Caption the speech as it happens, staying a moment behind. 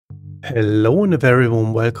Hello and a very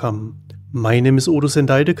warm welcome. My name is Odo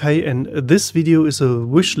Sendaidekai and this video is a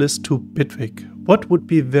wish list to Bitwig. What would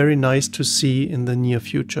be very nice to see in the near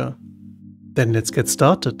future? Then let's get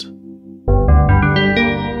started.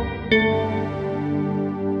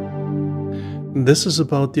 This is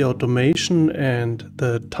about the automation and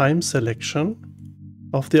the time selection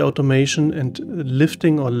of the automation and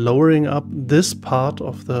lifting or lowering up this part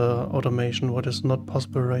of the automation, what is not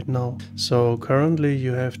possible right now. So currently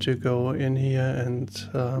you have to go in here and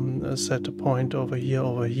set a point over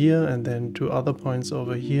here, and then two other points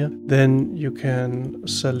over here. Then you can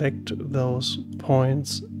select those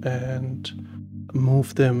points and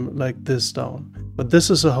move them like this down. But this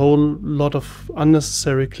is a whole lot of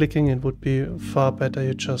unnecessary clicking. It would be far better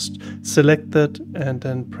you just select that and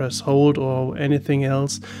then press hold or anything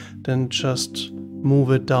else, then just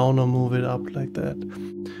move it down or move it up like that.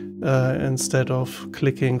 Instead of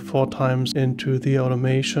clicking 4 times into the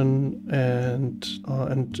automation and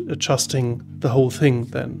adjusting the whole thing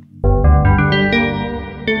then.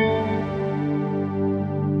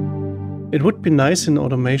 It would be nice in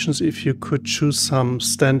automations if you could choose some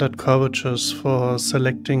standard curvatures for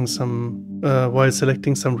selecting some, while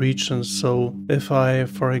selecting some regions. So if I,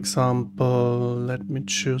 for example, let me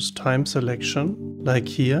choose time selection, like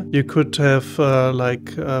here, you could have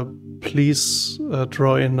please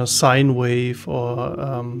draw in a sine wave or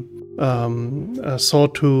a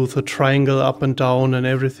sawtooth, a triangle up and down and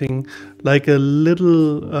everything, like a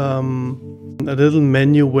little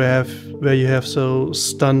menu where you have so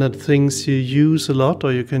standard things you use a lot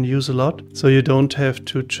or you can use a lot, so you don't have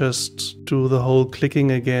to just do the whole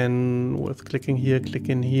clicking again with clicking here, click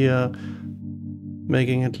in here,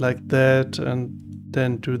 making it like that, and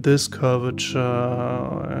then do this curvature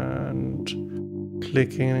and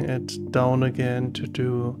clicking it down again to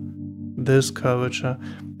do this curvature.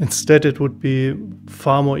 Instead, it would be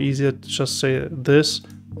far more easier to just say this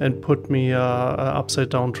and put me a upside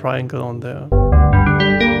down triangle on there.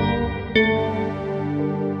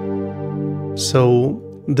 So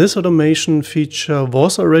this automation feature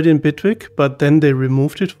was already in Bitwig, but then they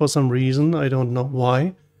removed it for some reason. I don't know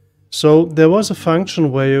why. So there was a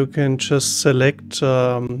function where you can just select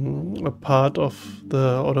a part of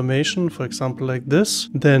the automation, for example like this,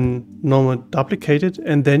 then normally duplicate it,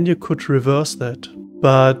 and then you could reverse that.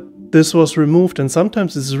 But this was removed, and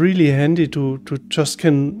sometimes it's really handy to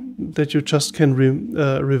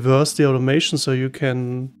reverse the automation, so you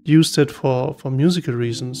can use that for musical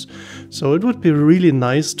reasons. So it would be really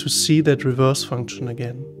nice to see that reverse function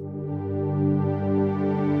again.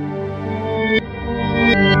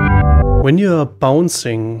 When you are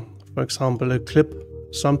bouncing, for example, a clip,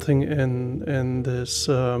 something in this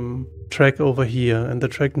track over here, and the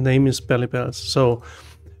track name is Belly Bells. So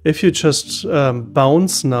if you just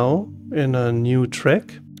bounce now in a new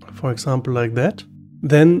track, for example like that,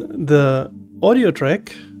 then the audio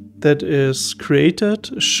track that is created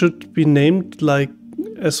should be named like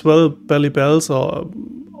as well Belly Bells or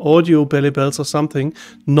audio Belly Bells or something,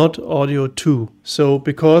 not audio 2. So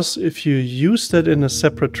because if you use that in a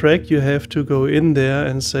separate track, you have to go in there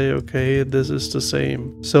and say, okay, this is the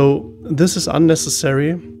same. So this is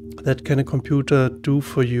unnecessary. That can a computer do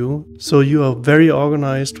for you. So you are very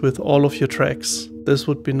organized with all of your tracks. This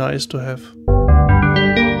would be nice to have.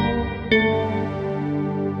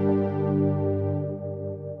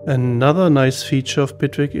 Another nice feature of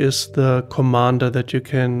Bitwig is the commander that you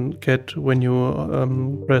can get when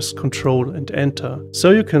you press Ctrl and Enter.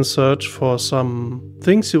 So you can search for some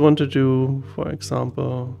things you want to do, for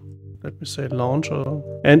example, let me say launcher.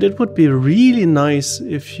 And it would be really nice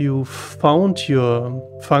if you found your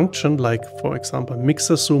function, like for example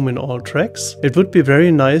mixer zoom in all tracks. It would be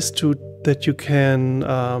very nice that you can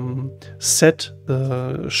set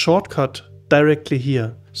the shortcut directly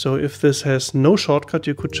here. So if this has no shortcut,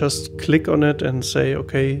 you could just click on it and say,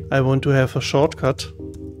 okay, I want to have a shortcut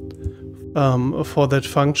for that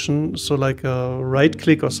function. So like a right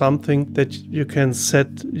click or something that you can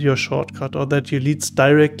set your shortcut, or that you leads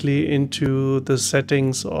directly into the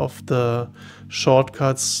settings of the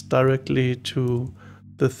shortcuts directly to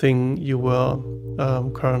the thing you were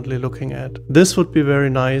currently looking at. This would be very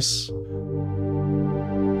nice.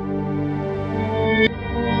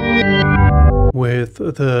 With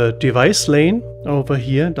the device lane over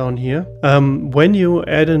here, down here, when you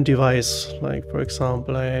add a device, like for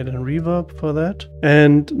example, I add a reverb for that.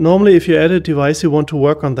 And normally if you add a device, you want to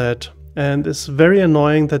work on that. And it's very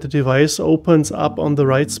annoying that the device opens up on the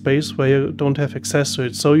right space where you don't have access to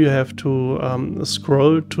it. So you have to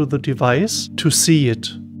scroll to the device to see it.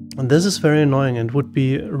 And this is very annoying and would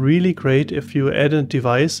be really great if you add a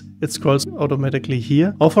device, it scrolls automatically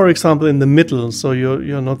here. Or for example in the middle, so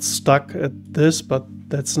you're not stuck at this, but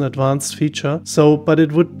that's an advanced feature. So, but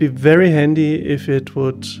it would be very handy if it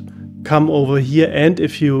would come over here, and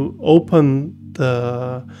if you open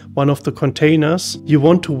one of the containers, you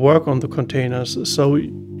want to work on the containers, so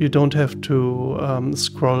you don't have to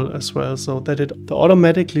scroll as well. So that the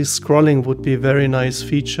automatically scrolling would be a very nice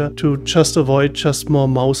feature to just avoid just more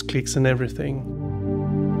mouse clicks and everything.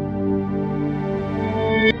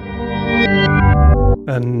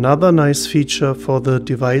 Another nice feature for the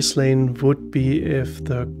device lane would be if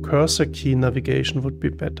the cursor key navigation would be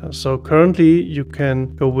better. So currently you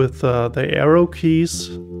can go with the arrow keys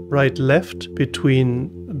right left between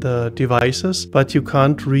the devices, but you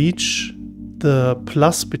can't reach the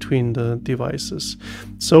plus between the devices.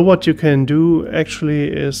 So what you can do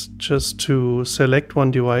actually is just to select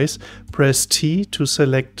one device, press T to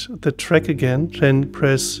select the track again, then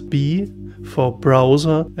press B for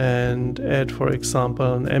browser and add, for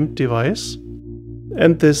example, an emp device.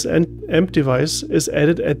 And this emp device is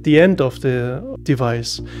added at the end of the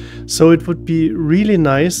device. So it would be really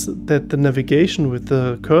nice that the navigation with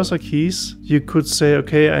the cursor keys, you could say,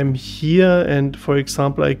 okay, I'm here, and for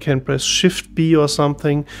example, I can press Shift B or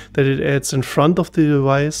something, that it adds in front of the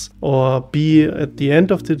device, or B at the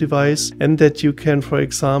end of the device, and that you can, for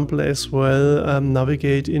example, as well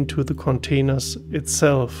navigate into the containers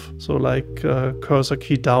itself. So like cursor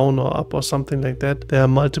key down or up or something like that. There are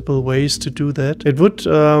multiple ways to do that. It would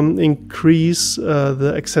increase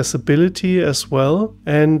the accessibility as well,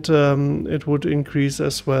 and it would increase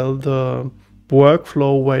as well the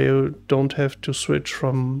workflow where you don't have to switch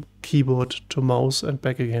from keyboard to mouse and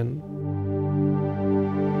back again.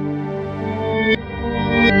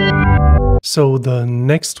 So the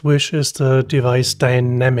next wish is the device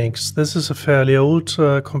dynamics. This is a fairly old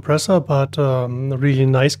compressor, but a really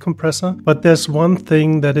nice compressor. But there's one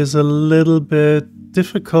thing that is a little bit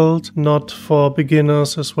difficult, not for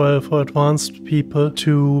beginners as well, for advanced people,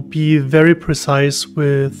 to be very precise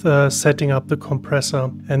with setting up the compressor.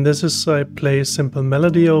 And this is, I play a simple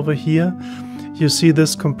melody over here. You see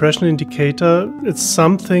this compression indicator. It's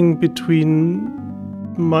something between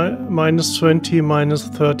 -20,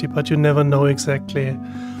 -30, but you never know exactly.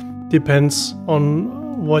 Depends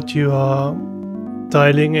on what you are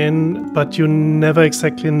dialing in, but you never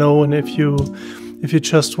exactly know. And if you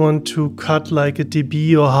just want to cut like a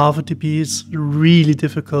dB or half a dB, it's really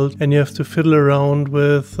difficult, and you have to fiddle around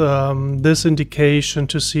with this indication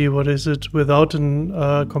to see what is it without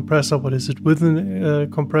a compressor, what is it with a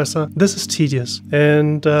compressor. This is tedious.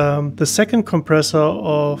 And the second compressor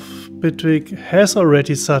of Bitwig has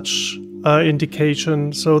already such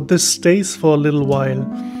indication, so this stays for a little while.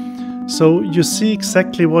 So you see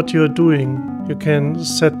exactly what you're doing. You can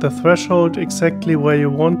set the threshold exactly where you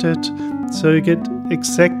want it, so you get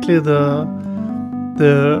exactly the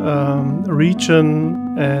region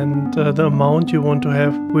and the amount you want to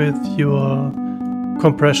have with your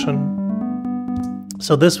compression.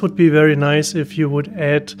 So this would be very nice if you would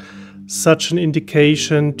add such an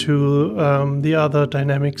indication to the other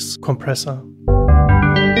dynamics compressor.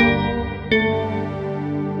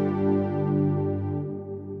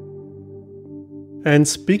 And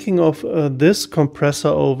speaking of this compressor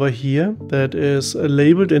over here, that is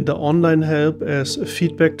labeled in the online help as a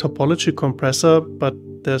feedback topology compressor, but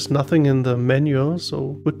there's nothing in the manual,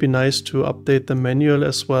 so it would be nice to update the manual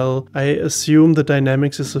as well. I assume the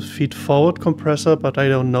dynamics is a feed-forward compressor, but I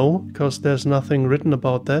don't know, because there's nothing written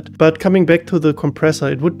about that. But coming back to the compressor,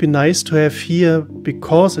 it would be nice to have here,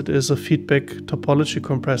 because it is a feedback topology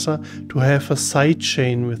compressor, to have a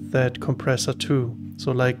sidechain with that compressor too.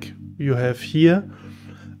 So like you have here,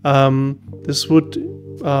 this would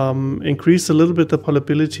increase a little bit the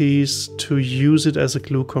probabilities to use it as a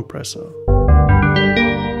glue compressor.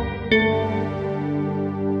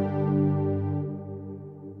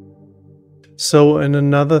 So, and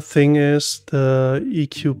another thing is the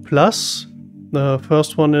EQ+. The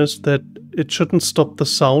first one is that it shouldn't stop the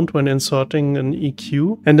sound when inserting an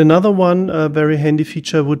EQ. And another one, a very handy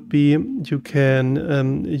feature would be you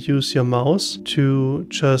can use your mouse to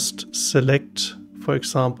just select, for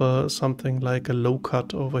example, something like a low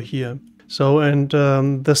cut over here. So, and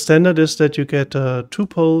the standard is that you get a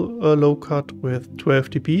 2-pole low cut with 12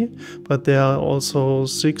 dB, but there are also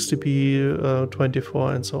 6 dB,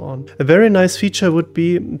 24 and so on. A very nice feature would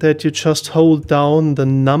be that you just hold down the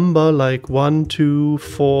number like 1, 2,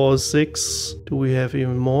 4, 6. Do we have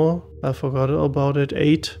even more? I forgot about it.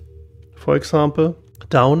 8, for example,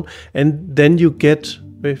 down, and then you get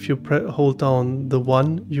if you hold down the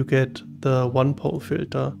 1, you get the 1-pole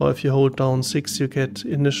filter, or if you hold down 6, you get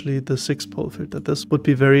initially the 6-pole filter. This would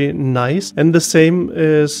be very nice. And the same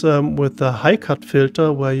is with the high cut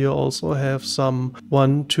filter, where you also have some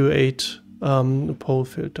 1 to 8 pole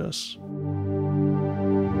filters.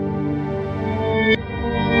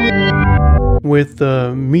 With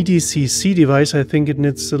the Midi CC device, I think it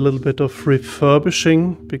needs a little bit of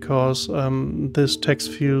refurbishing, because this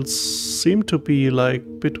text fields seem to be like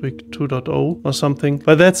Bitwig 2.0 or something,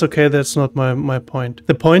 but that's okay, that's not my point.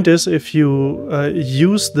 The point is, if you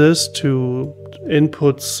use this to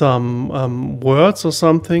input some words or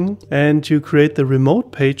something, and you create the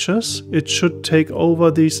remote pages, it should take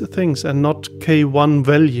over these things and not K1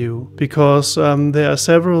 value, because there are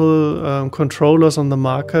several controllers on the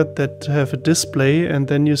market that have a display, and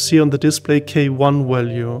then you see on the display K1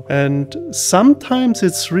 value. And sometimes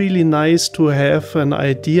it's really nice to have an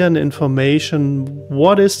idea and information,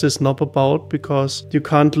 what is this knob about, because you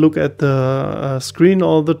can't look at the screen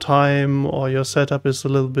all the time, or your setup is a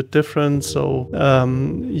little bit different, so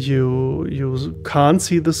you can't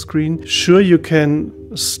see the screen. Sure, you can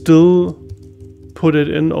still put it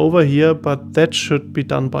in over here, but that should be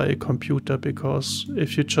done by a computer, because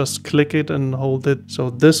if you just click it and hold it, so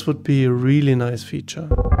this would be a really nice feature.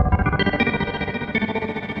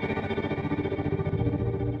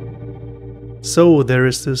 So there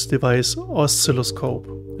is this device Oscilloscope,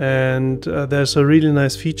 and there's a really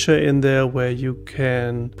nice feature in there where you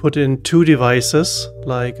can put in 2 devices,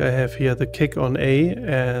 like I have here the kick on A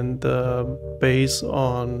and the bass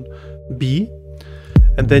on B,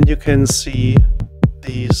 and then you can see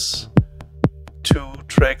these 2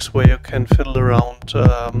 tracks where you can fiddle around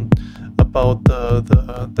about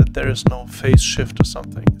that there is no phase shift or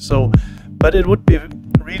something. So, but it would be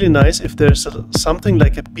really nice if there's something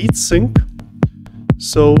like a Beatsync,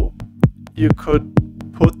 so you could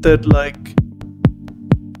put that like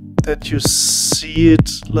that you see it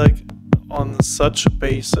like on such a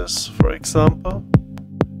basis, for example,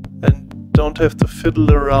 and don't have to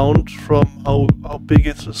fiddle around from how big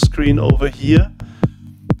is the screen over here.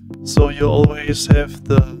 So you always have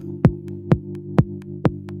the,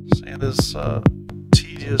 see, this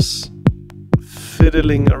tedious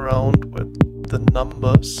fiddling around with the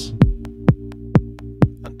numbers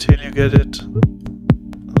until you get it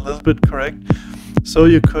a little bit correct. So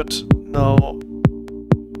you could now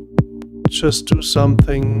just do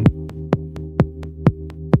something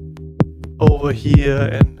over here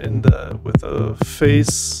and with the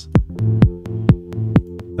phase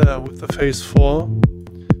 4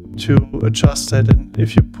 to adjust that. And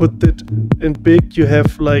if you put it in big, you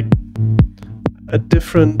have like a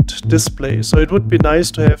different display. So it would be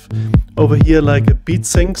nice to have over here like a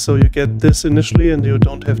Beatsync, so you get this initially and you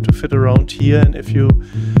don't have to fit around here. And if you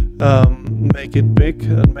make it big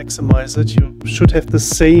and maximize it, you should have the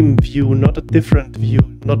same view, not a different view,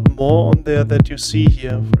 not more on there that you see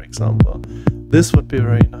here, for example. This would be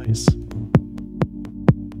very nice.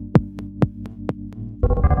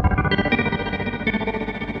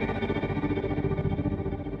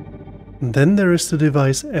 Then there is the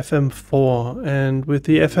device FM4, and with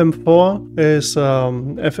the FM4 is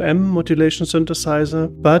FM modulation synthesizer,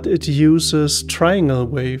 but it uses triangle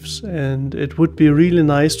waves, and it would be really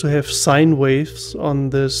nice to have sine waves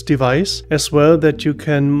on this device as well, that you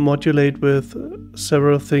can modulate with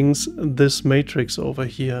several things this matrix over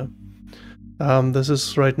here. This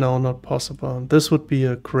is right now not possible. This would be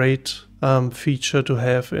a great feature to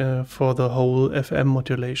have for the whole FM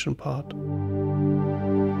modulation part.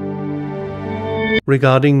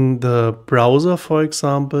 Regarding the browser, for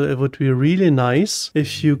example, it would be really nice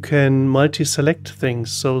if you can multi-select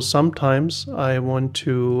things. So sometimes I want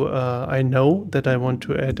to, I know that I want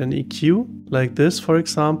to add an EQ like this, for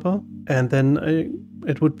example, and then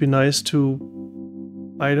it would be nice to,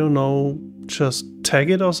 I don't know, just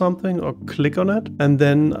tag it or something or click on it. And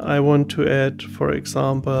then I want to add, for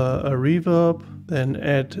example, a reverb, then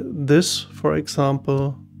add this, for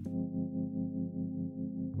example.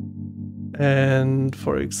 And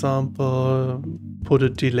for example, put a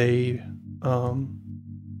delay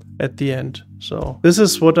at the end. So this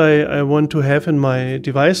is what I want to have in my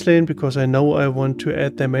device lane, because I know I want to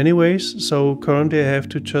add them anyways. So currently I have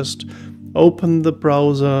to just open the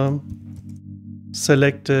browser,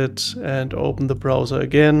 select it, and open the browser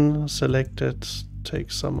again, select it,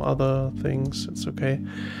 take some other things, it's okay.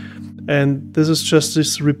 And this is just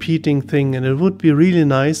this repeating thing, and it would be really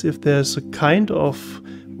nice if there's a kind of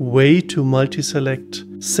way to multi-select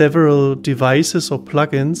several devices or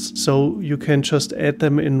plugins, so you can just add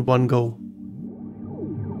them in one go.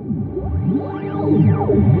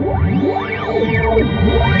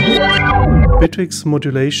 Bitwig's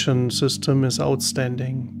modulation system is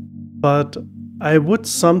outstanding, but I would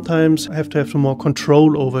sometimes have to have more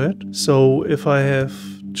control over it. So if I have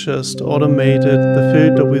just automated the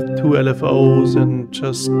filter with 2 LFOs and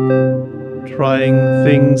just trying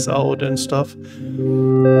things out and stuff,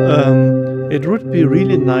 it would be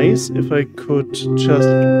really nice if I could just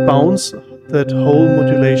bounce that whole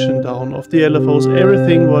modulation down of the LFOs,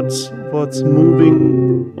 everything what's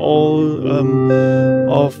moving, all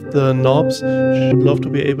of the knobs. Should love to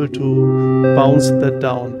be able to bounce that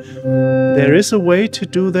down. There is a way to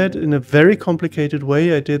do that in a very complicated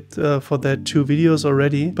way. I did for that 2 videos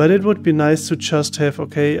already, but it would be nice to just have,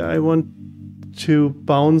 okay, I want to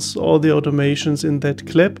bounce all the automations in that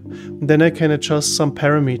clip. Then I can adjust some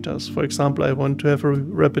parameters. For example, I want to have a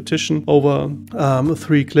repetition over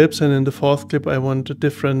 3 clips, and in the 4th clip I want a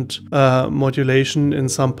different modulation in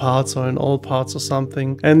some parts or in all parts or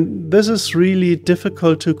something. And this is really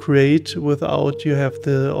difficult to create without you have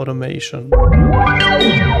the automation.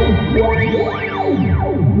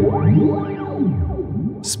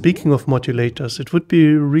 Speaking of modulators, it would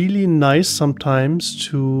be really nice sometimes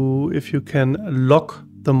to, if you can lock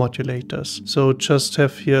the modulators. So just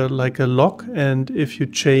have here like a lock, and if you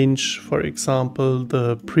change, for example,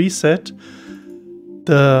 the preset,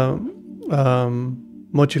 the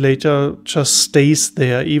modulator just stays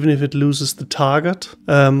there, even if it loses the target,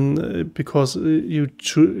 because you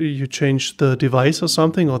change the device or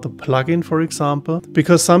something, or the plugin, for example.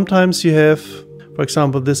 Because sometimes you have, for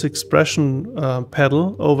example, this expression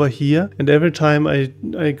pedal over here, and every time I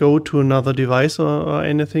go to another device or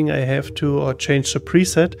anything, I have to, or change the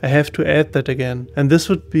preset, I have to add that again. And this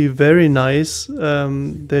would be very nice,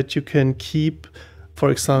 that you can keep, for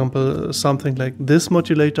example, something like this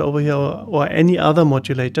modulator over here, or any other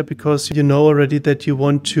modulator, because you know already that you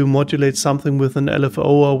want to modulate something with an LFO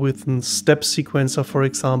or with a step sequencer, for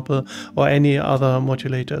example, or any other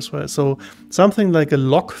modulator as well. So something like a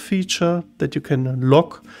lock feature, that you can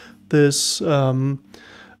lock this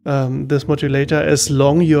this modulator as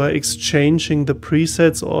long you are exchanging the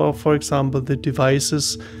presets, or for example the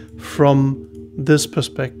devices, from this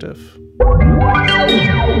perspective.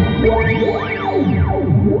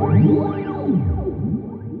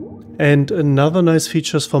 And another nice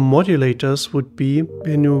features for modulators would be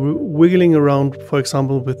when you're wiggling around, for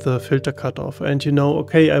example, with the filter cutoff, and you know,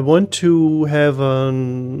 okay, I want to have a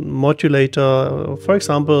modulator, for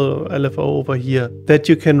example, LFO over here, that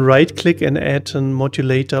you can right click and add a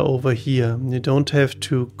modulator over here. You don't have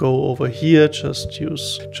to go over here, just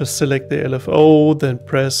select the LFO, then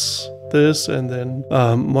press this, and then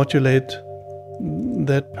modulate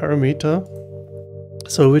that parameter.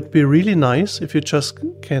 So it would be really nice if you just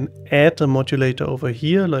can add a modulator over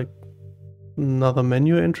here, like another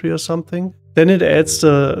menu entry or something. Then it adds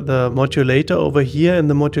the modulator over here, and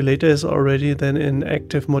the modulator is already then in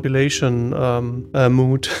active modulation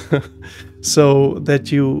mood. So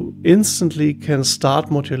that you instantly can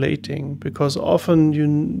start modulating, because often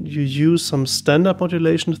you use some standard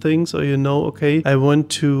modulation things, or you know, okay, I want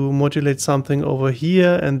to modulate something over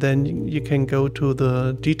here, and then you can go to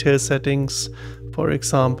the detail settings, for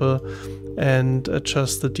example, and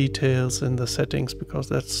adjust the details in the settings, because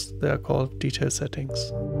they are called detail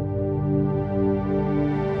settings.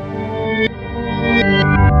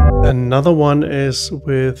 Another one is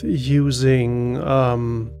with using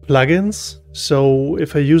plugins. So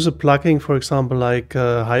if I use a plugin, for example, like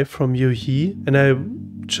Hive from UE, and I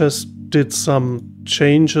just did some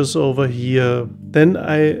changes over here, then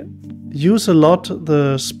I use a lot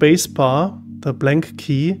the spacebar, the blank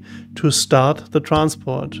key, to start the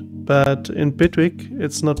transport. But in Bitwig,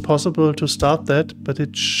 it's not possible to start that, but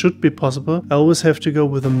it should be possible. I always have to go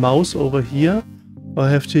with a mouse over here, or I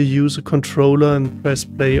have to use a controller and press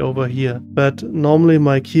play over here. But normally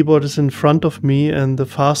my keyboard is in front of me, and the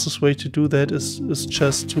fastest way to do that is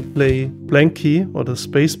just to play blank key or the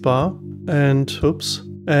space bar, and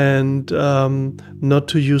not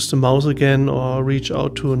to use the mouse again or reach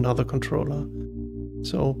out to another controller.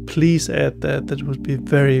 So please add that. That would be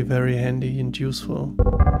very, very handy and useful.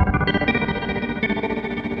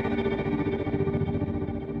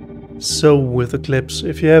 So with the clips,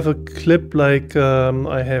 if you have a clip like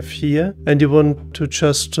I have here, and you want to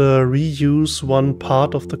just reuse one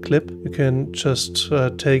part of the clip, you can just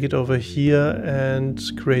take it over here and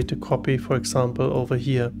create a copy, for example, over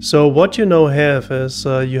here. So what you now have is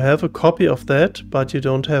you have a copy of that, but you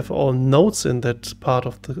don't have all notes in that part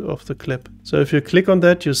of the clip. So if you click on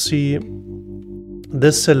that, you see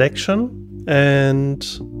this selection, and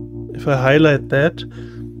if I highlight that,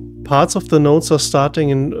 parts of the notes are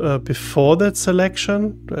starting in before that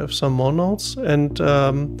selection. I have some more notes, and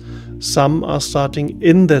some are starting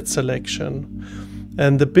in that selection.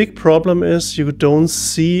 And the big problem is you don't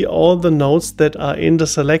see all the notes that are in the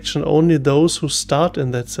selection, only those who start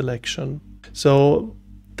in that selection. So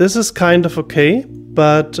this is kind of okay,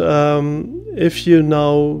 but if you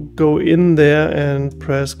now go in there and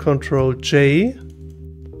press Ctrl+J,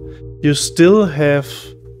 you still have,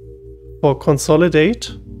 for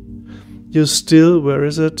consolidate, you still, where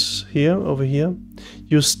is it? Here, over here.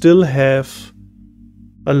 You still have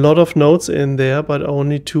a lot of notes in there, but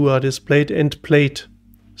only 2 are displayed and played.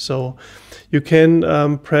 So you can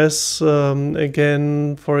press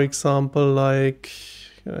again, for example, like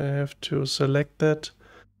I have to select that,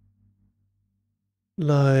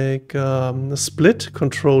 like split,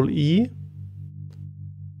 Ctrl+E,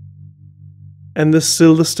 and it's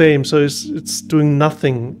still the same, so it's doing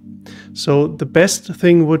nothing. So the best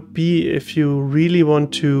thing would be, if you really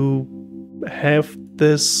want to have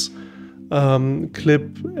this clip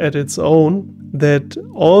at its own, that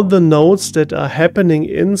all the notes that are happening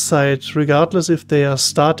inside, regardless if they are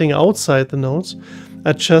starting outside the notes,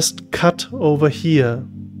 are just cut over here,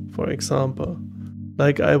 for example.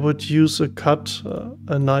 Like I would use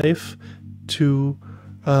a knife to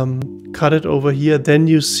cut it over here, then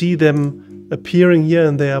you see them appearing here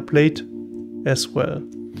and they are played as well.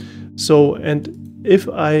 So, and if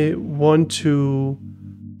I want to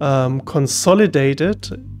consolidate it,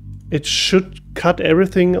 it should cut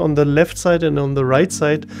everything on the left side and on the right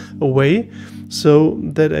side away, so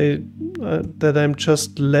that I'm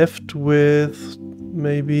just left with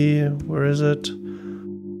maybe, where is it?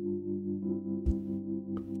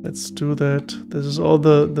 Let's do that. This is all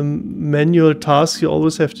the manual tasks you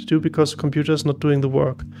always have to do because the computer is not doing the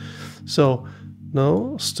work. So,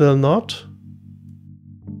 no, still not.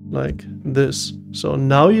 Like this. So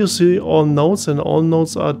now you see all notes, and all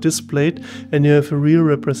notes are displayed, and you have a real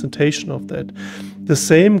representation of that. The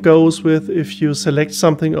same goes with if you select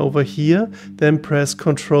something over here, then press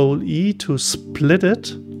Ctrl+E to split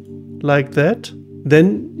it like that.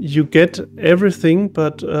 Then you get everything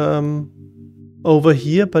but over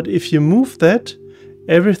here. But if you move that,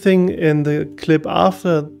 everything in the clip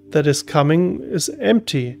after that is coming is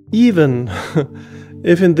empty. Even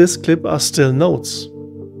if in this clip are still notes.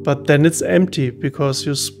 But then it's empty because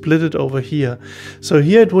you split it over here. So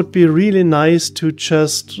here it would be really nice to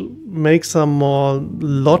just make some more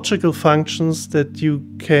logical functions that you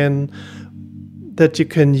can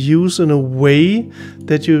use in a way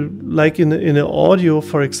that you, like in an audio,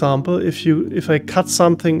 for example, if I cut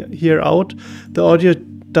something here out, the audio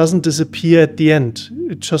doesn't disappear at the end.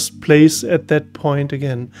 It just plays at that point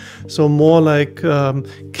again. So more like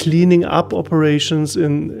cleaning up operations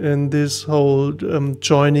in this whole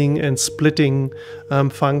joining and splitting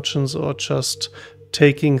functions, or just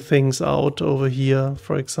taking things out over here,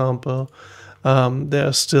 for example. There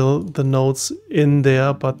are still the notes in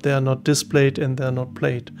there, but they are not displayed and they are not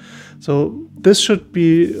played. So this should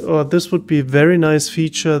be, or this would be a very nice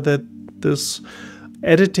feature, that this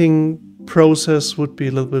editing process would be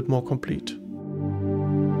a little bit more complete.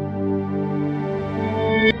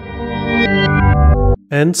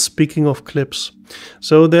 And speaking of clips,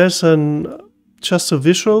 so there's just a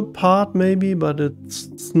visual part maybe, but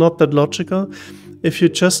it's not that logical. If you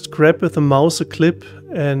just grab with the mouse a clip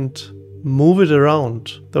and move it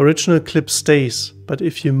around, the original clip stays. But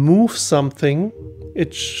if you move something,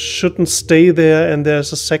 it shouldn't stay there, and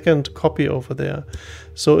there's a second copy over there.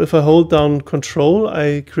 So if I hold down Control,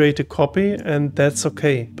 I create a copy, and that's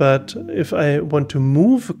okay. But if I want to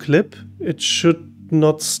move a clip, it should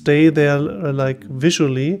not stay there like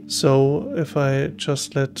visually. So if I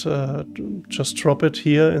just just drop it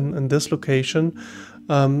here in this location,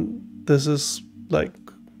 this is like,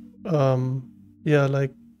 yeah,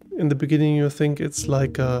 like in the beginning you think it's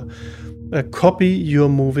like a copy you're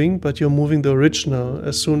moving, but you're moving the original.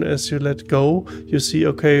 As soon as you let go, you see,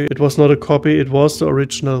 okay, it was not a copy, it was the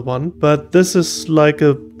original one. But this is like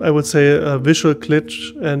I would say a visual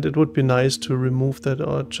glitch, and it would be nice to remove that,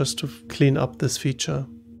 or just to clean up this feature.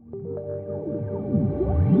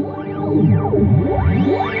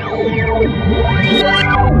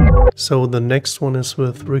 So the next one is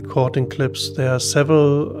with recording clips. There are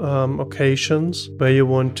several occasions where you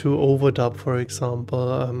want to overdub, for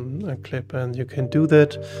example, a clip, and you can do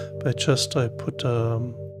that by just I put a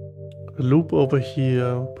loop over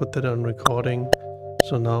here, put that on recording.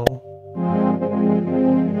 So now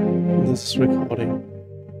this is recording,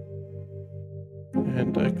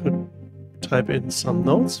 and I could type in some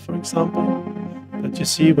notes, for example, but you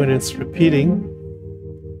see when it's repeating,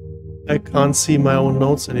 I can't see my own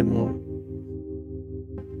notes anymore.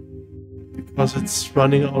 because it's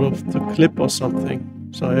running out of the clip or something.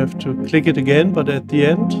 So I have to click it again, but at the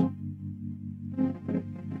end.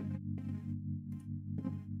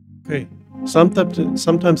 Okay,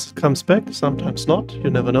 sometimes it comes back, sometimes not, you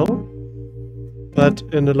never know. But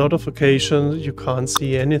in a lot of occasions you can't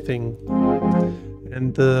see anything.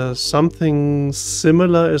 And something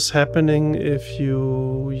similar is happening if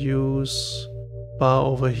you use bar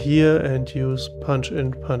over here and use punch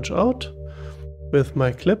in, punch out with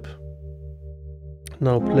my clip.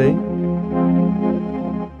 Now play.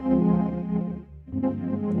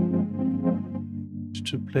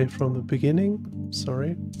 To play from the beginning,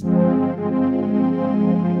 sorry.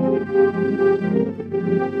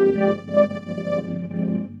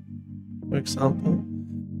 For example,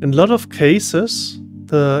 in a lot of cases,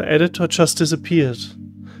 the editor just disappeared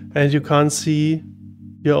and you can't see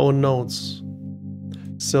your own notes.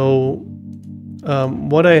 So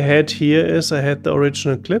what I had here is I had the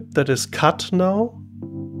original clip that is cut now.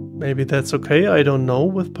 Maybe that's okay, I don't know,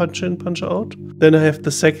 with punch in, punch out. Then I have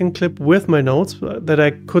the second clip with my notes that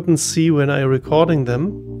I couldn't see when I recording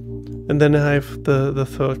them. And then I have the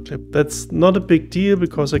third clip. That's not a big deal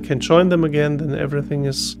because I can join them again, then everything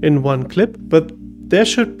is in one clip. But there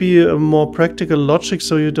should be a more practical logic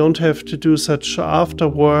so you don't have to do such after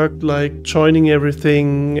work like joining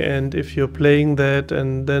everything, and if you're playing that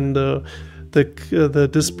and then the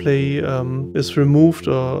display is removed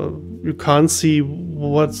or you can't see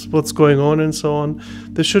what's going on and so on.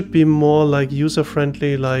 There should be more like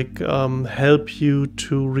user-friendly, like help you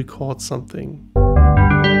to record something.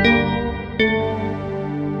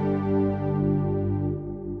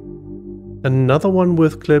 Another one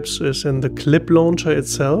with clips is in the clip launcher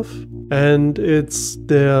itself, and it's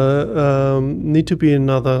there need to be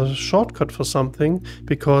another shortcut for something,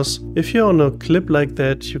 because if you're on a clip like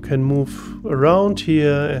that you can move around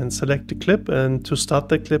here and select the clip, and to start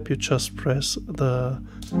the clip you just press the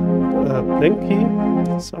blank key.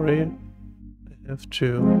 Sorry, I have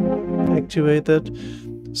to activate that.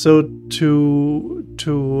 So to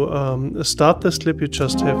start this clip you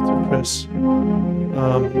just have to press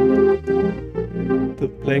the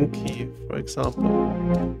blank key, for example.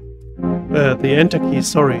 The enter key,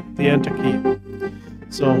 sorry, the enter key.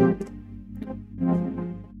 So,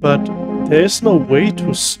 but there is no way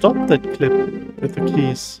to stop that clip with the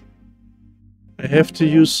keys. I have to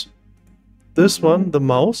use this one, the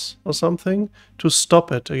mouse or something, to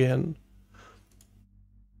stop it again.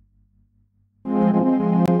 And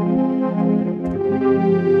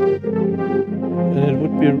it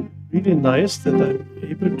would be really nice that I'm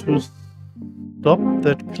able to stop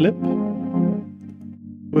that clip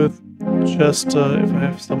with just if I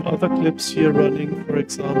have some other clips here running, for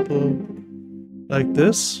example, like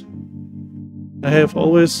this. I have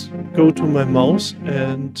always go to my mouse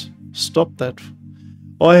and stop that.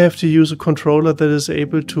 Or I have to use a controller that is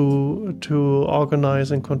able to organize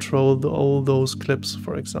and control all those clips,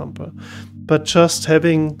 for example. But just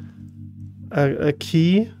having a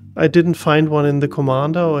key, I didn't find one in the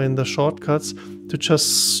commander or in the shortcuts to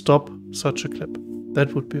just stop such a clip.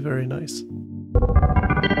 That would be very nice.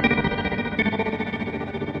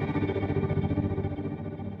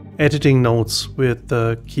 Editing notes with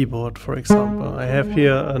the keyboard, for example. I have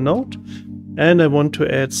here a note and I want to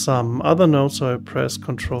add some other notes, so I press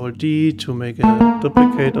Ctrl+D to make a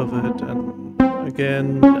duplicate of it, and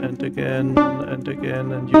again and again and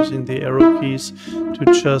again, and using the arrow keys to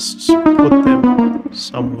just put them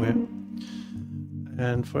somewhere.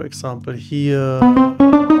 And for example here,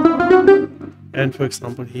 and for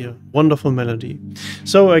example here. Wonderful melody.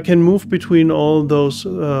 So I can move between all those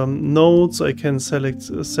notes, I can select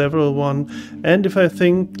several one, and if I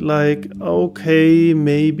think like, okay,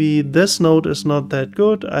 maybe this note is not that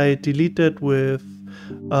good, I delete that with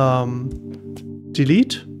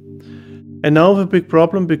delete. And now I have a big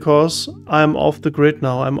problem because I'm off the grid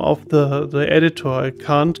now, I'm off the editor, I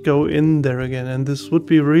can't go in there again, and this would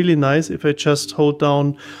be really nice if I just hold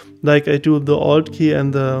down, like I do the Alt key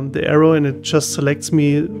and the arrow, and it just selects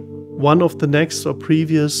me one of the next or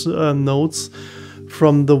previous notes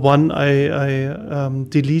from the one I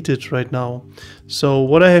deleted right now. So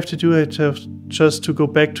what I have to do, I have just to go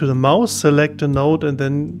back to the mouse, select a note, and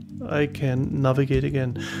then I can navigate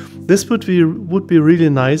again. This would be really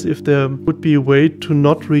nice if there would be a way to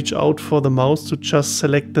not reach out for the mouse, to just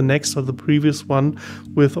select the next or the previous one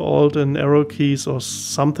with Alt and arrow keys or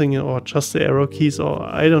something, or just the arrow keys, or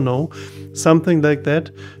I don't know, something like that.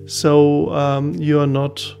 So you are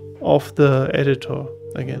not off the editor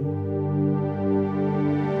again.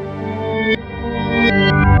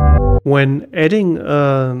 When adding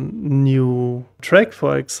a new track,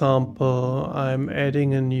 for example, I'm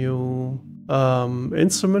adding a new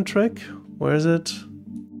instrument track where is it?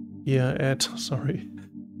 Here, add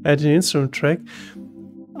an instrument track.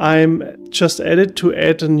 I'm just added to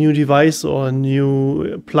add a new device or a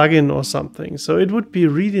new plugin or something. So it would be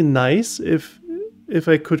really nice if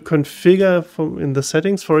I could configure in the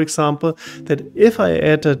settings, for example, that if I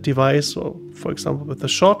add a device, or for example with a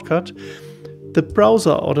shortcut, the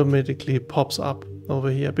browser automatically pops up over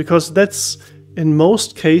here, because that's in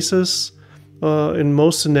most cases, in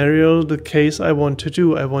most scenarios, the case I want to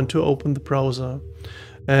do. I want to open the browser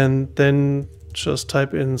and then just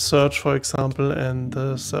type in search, for example, and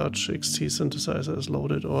the search XT synthesizer is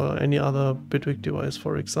loaded, or any other Bitwig device,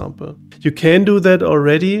 for example. You can do that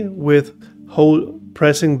already with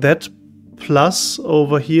pressing that plus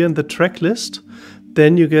over here in the track list,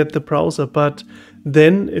 then you get the browser. But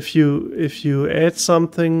then if you add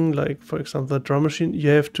something like, for example, the drum machine, you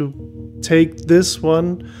have to take this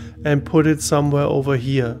one and put it somewhere over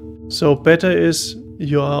here. So better is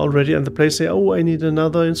you are already in the place, say, oh, I need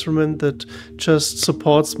another instrument that just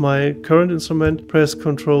supports my current instrument, press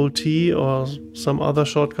Ctrl+T or some other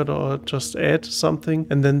shortcut, or just add something,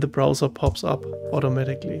 and then the browser pops up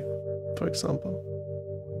automatically, for example.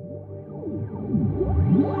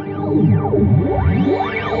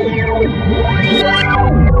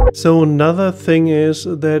 So another thing is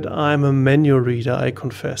that I'm a manual reader, I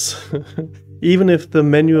confess. Even if the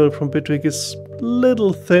manual from Bitwig is a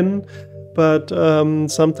little thin, but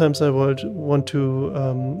sometimes I want to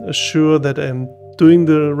assure that I'm doing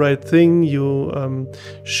the right thing. You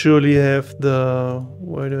surely have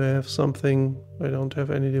where do I have something? I don't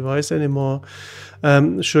have any device anymore.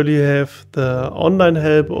 Surely you have the online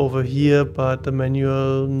help over here, but the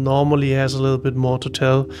manual normally has a little bit more to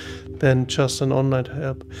tell than just an online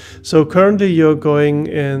help. So currently you're going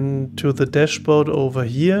into the dashboard over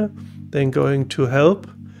here, then going to help,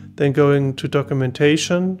 then going to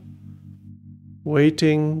documentation,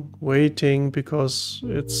 waiting because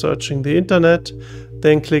it's searching the internet,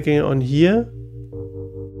 then clicking on here,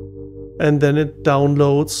 and then it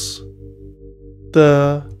downloads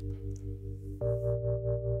the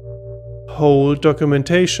whole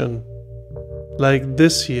documentation like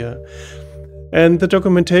this here. And the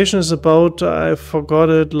documentation is about, I forgot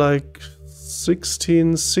it, like 60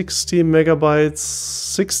 megabytes,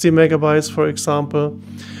 60 megabytes, for example.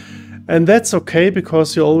 And that's okay,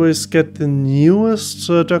 because you always get the newest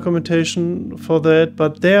documentation for that,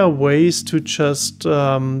 but there are ways to just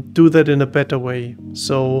do that in a better way.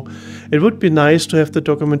 So it would be nice to have the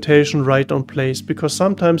documentation right on place, because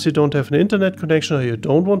sometimes you don't have an internet connection, or you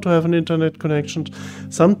don't want to have an internet connection.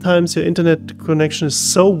 Sometimes your internet connection is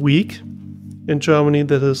so weak, in Germany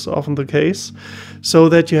that is often the case, so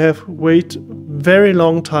that you have wait very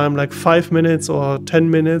long time, like 5 minutes or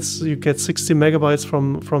 10 minutes, you get 60 megabytes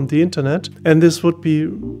from the internet. And this would be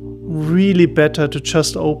really better to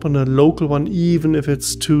just open a local one, even if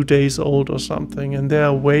it's 2 days old or something. And there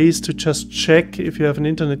are ways to just check if you have an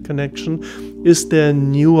internet connection, is there a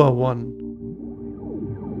newer one?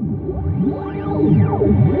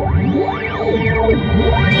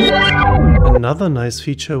 Another nice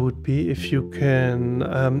feature would be if you can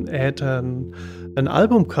add an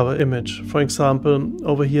album cover image. For example,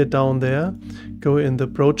 over here down there, go in the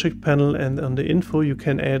project panel, and on the info you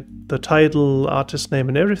can add the title, artist name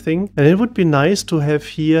and everything. And it would be nice to have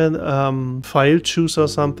here file chooser or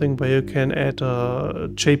something where you can add a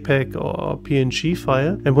JPEG or a PNG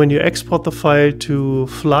file. And when you export the file to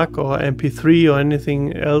FLAC or MP3 or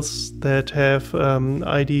anything else that have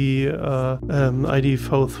ID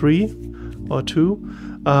 4.3 or 2,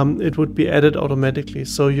 it would be added automatically.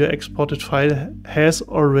 So your exported file has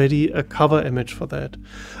already a cover image for that.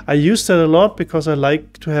 I use that a lot because I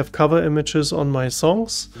like to have cover images on my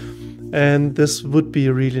songs, and this would be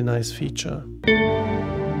a really nice feature.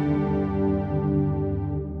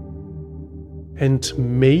 And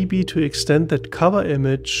maybe to extend that cover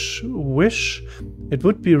image wish, it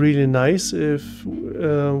would be really nice if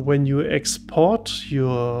when you export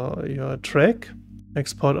your track,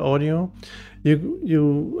 export audio, if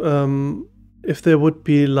there would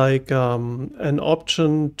be like an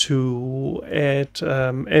option to add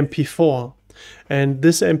MP4, and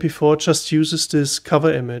this MP4 just uses this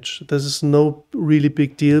cover image. This is no really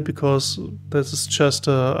big deal, because this is just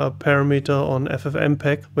a parameter on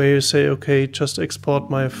FFmpeg where you say, okay, just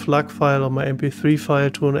export my FLAC file or my MP3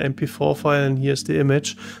 file to an MP4 file, and here's the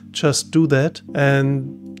image. Just do that.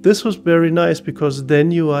 And this was very nice, because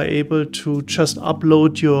then you are able to just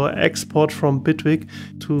upload your export from Bitwig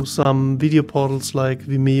to some video portals like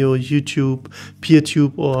Vimeo, YouTube,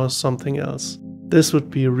 PeerTube or something else. This would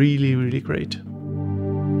be really, really great.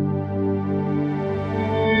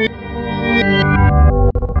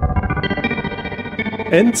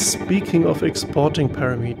 And speaking of exporting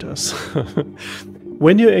parameters,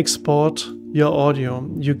 when you export your audio,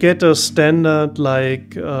 you get a standard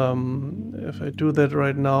like, if I do that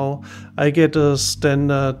right now, I get a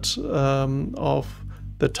standard of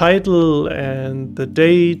the title and the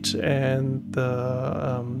date and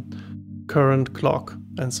the current clock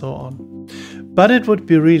and so on. But it would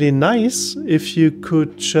be really nice if you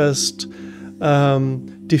could just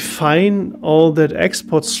define all that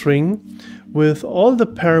export string with all the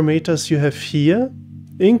parameters you have here,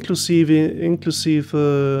 inclusive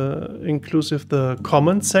the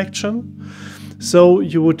comment section. So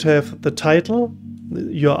you would have the title,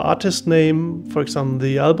 your artist name, for example,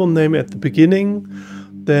 the album name at the beginning,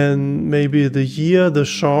 then maybe the year, the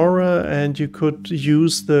genre, and you could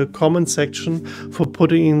use the comment section for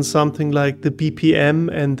putting in something like the BPM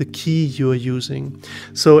and the key you're using.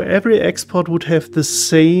 So every export would have the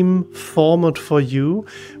same format for you,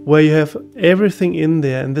 where you have everything in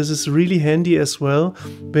there. And this is really handy as well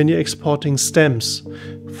when you're exporting stems.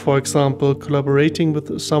 For example, collaborating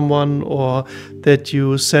with someone, or that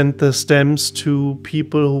you send the stems to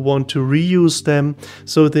people who want to reuse them,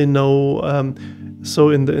 so they know.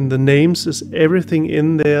 So in the names is everything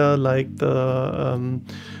in there, like the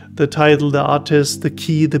title, the artist, the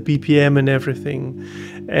key, the BPM, and everything.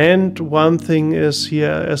 And one thing is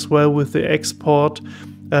here as well with the export.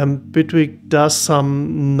 Bitwig does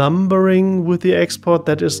some numbering with the export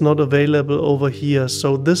that is not available over here.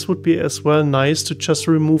 So this would be as well nice to just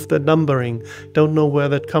remove that numbering. Don't know where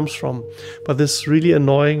that comes from, but this is really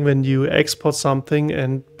annoying when you export something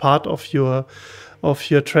and part of your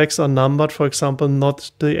tracks are numbered, for example, not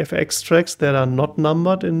the FX tracks that are not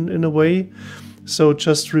numbered in a way. So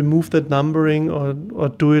just remove that numbering, or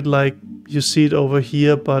do it like you see it over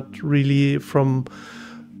here, but really from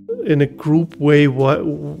in a group way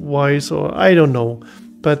wise, or I don't know.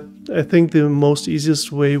 But I think the most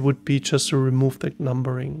easiest way would be just to remove that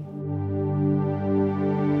numbering.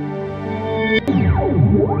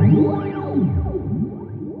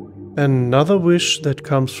 Another wish that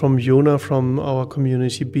comes from Yona from our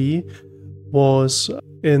community B was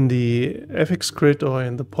in the FX grid or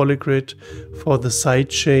in the polygrid for the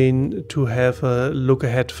sidechain to have a look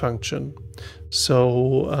ahead function.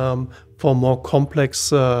 So for more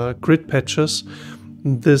complex grid patches,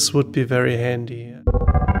 this would be very handy.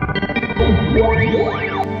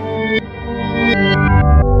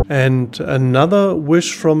 And another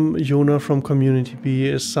wish from Yona from Community B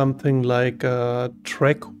is something like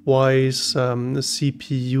track-wise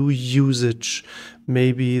CPU usage.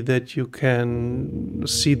 Maybe that you can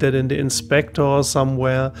see that in the inspector or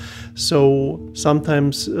somewhere. So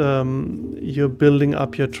sometimes you're building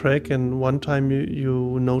up your track, and one time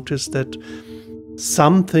you notice that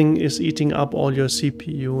something is eating up all your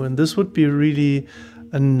CPU. And this would be really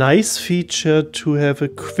a nice feature to have a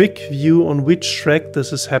quick view on which track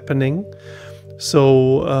this is happening.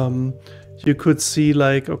 So you could see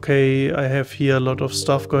like, okay, I have here a lot of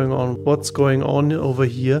stuff going on. What's going on over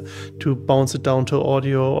here, to bounce it down to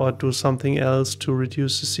audio or do something else to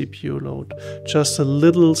reduce the CPU load. Just a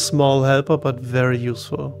little small helper, but very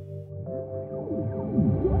useful.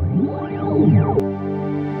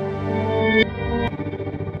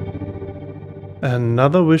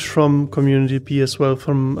 Another wish from Community B as well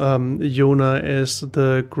from Yona is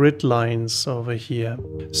the grid lines over here.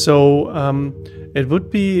 So it would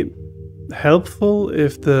be helpful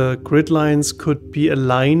if the grid lines could be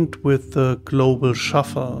aligned with the global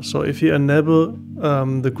shuffle. So if you enable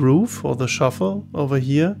the groove or the shuffle over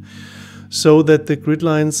here, so that the grid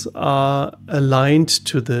lines are aligned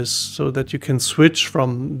to this, so that you can switch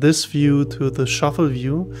from this view to the shuffle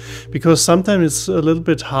view, because sometimes it's a little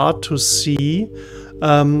bit hard to see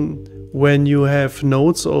when you have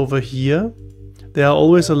nodes over here. They are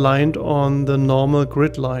always aligned on the normal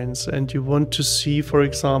grid lines, and you want to see, for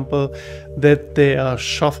example, that they are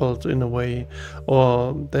shuffled in a way,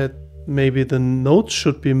 or that maybe the nodes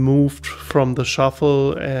should be moved from the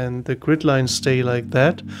shuffle and the grid lines stay like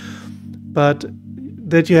that. But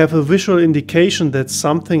that you have a visual indication that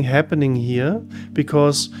something happening here,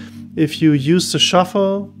 because if you use the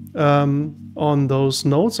shuffle on those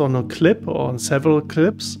nodes, on a clip or on several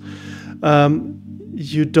clips,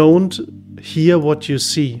 you don't hear what you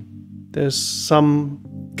see. There's some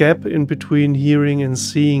gap in between hearing and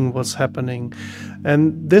seeing what's happening.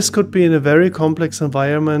 And this could be in a very complex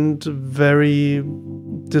environment, very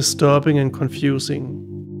disturbing and confusing.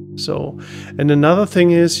 So, and another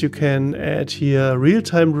thing is you can add here a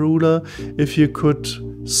real-time ruler if you could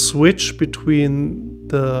switch between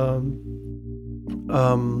the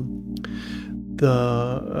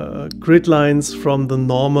grid lines from the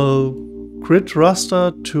normal grid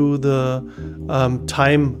raster to the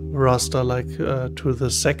time raster, like to the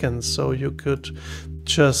seconds. So you could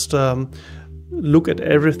just look at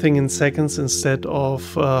everything in seconds instead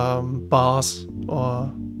of bars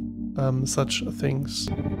or such things.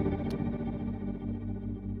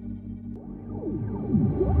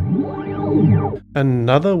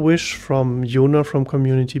 Another wish from Yona from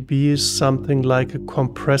Community B is something like a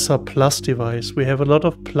Compressor Plus device. We have a lot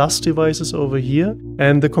of Plus devices over here,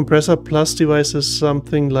 and the Compressor Plus device is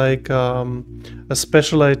something like a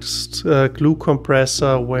specialized glue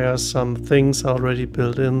compressor where some things are already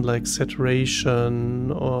built in, like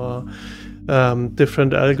saturation or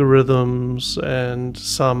different algorithms and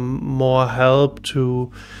some more help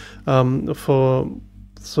to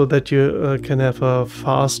so that you can have a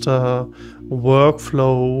faster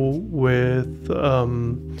workflow with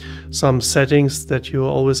some settings that you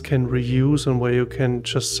always can reuse, and where you can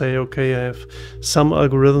just say, okay, I have some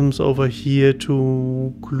algorithms over here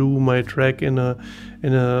to glue my track in a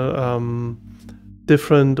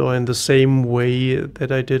different or in the same way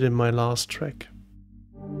that I did in my last track.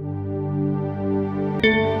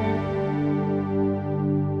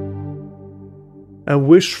 A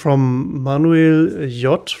wish from Manuel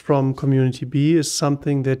J from Community B is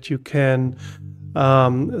something that you can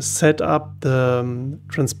set up the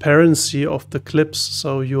transparency of the clips,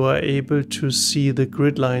 so you are able to see the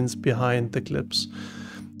grid lines behind the clips.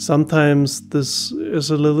 Sometimes this is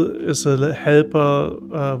a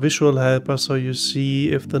helper, visual helper, so you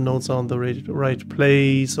see if the notes are on the right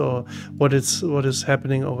place or what is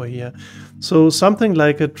happening over here. So something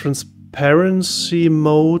like a transparency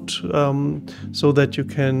mode, so that you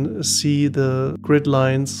can see the grid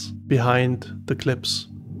lines behind the clips.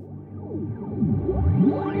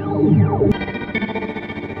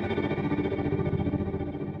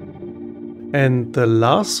 And the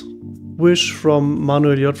last wish from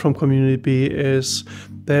Manuel J from Community B is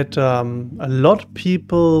that a lot of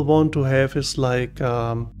people want to have is like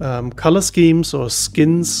color schemes or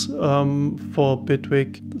skins for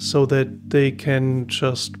Bitwig, so that they can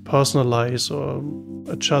just personalize or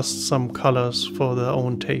adjust some colors for their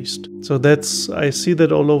own taste. So I see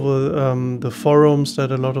that all over the forums,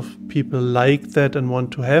 that a lot of people like that and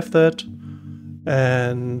want to have that.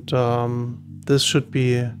 And this should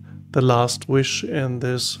be the last wish in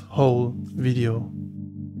this whole video.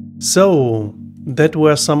 So that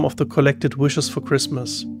were some of the collected wishes for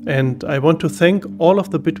Christmas, and I want to thank all of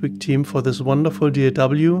the Bitwig team for this wonderful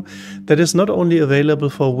DAW that is not only available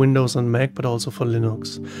for Windows and Mac but also for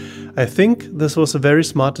Linux. I think this was a very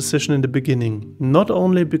smart decision in the beginning, not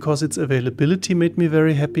only because its availability made me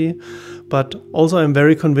very happy, but also I'm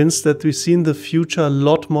very convinced that we see in the future a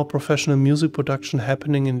lot more professional music production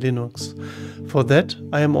happening in Linux. For that,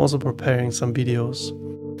 I am also preparing some videos.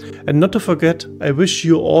 And not to forget, I wish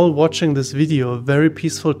you all watching this video a very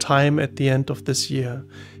peaceful time at the end of this year.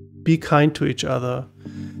 Be kind to each other.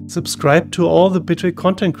 Subscribe to all the Bitwig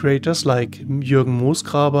content creators like Jürgen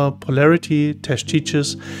Moosgraber, Polarity, Tesh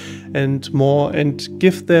Teaches and more, and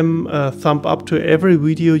give them a thumb up to every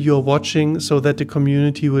video you're watching so that the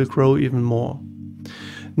community will grow even more.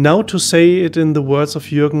 Now to say it in the words of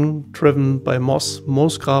Jürgen, driven by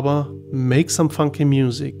Moosgraber, make some funky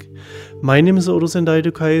music. My name is Odo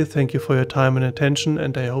Sendai-Dukai, thank you for your time and attention,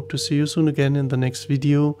 and I hope to see you soon again in the next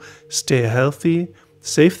video. Stay healthy,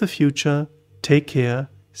 save the future, take care,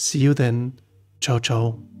 see you then, ciao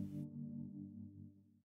ciao.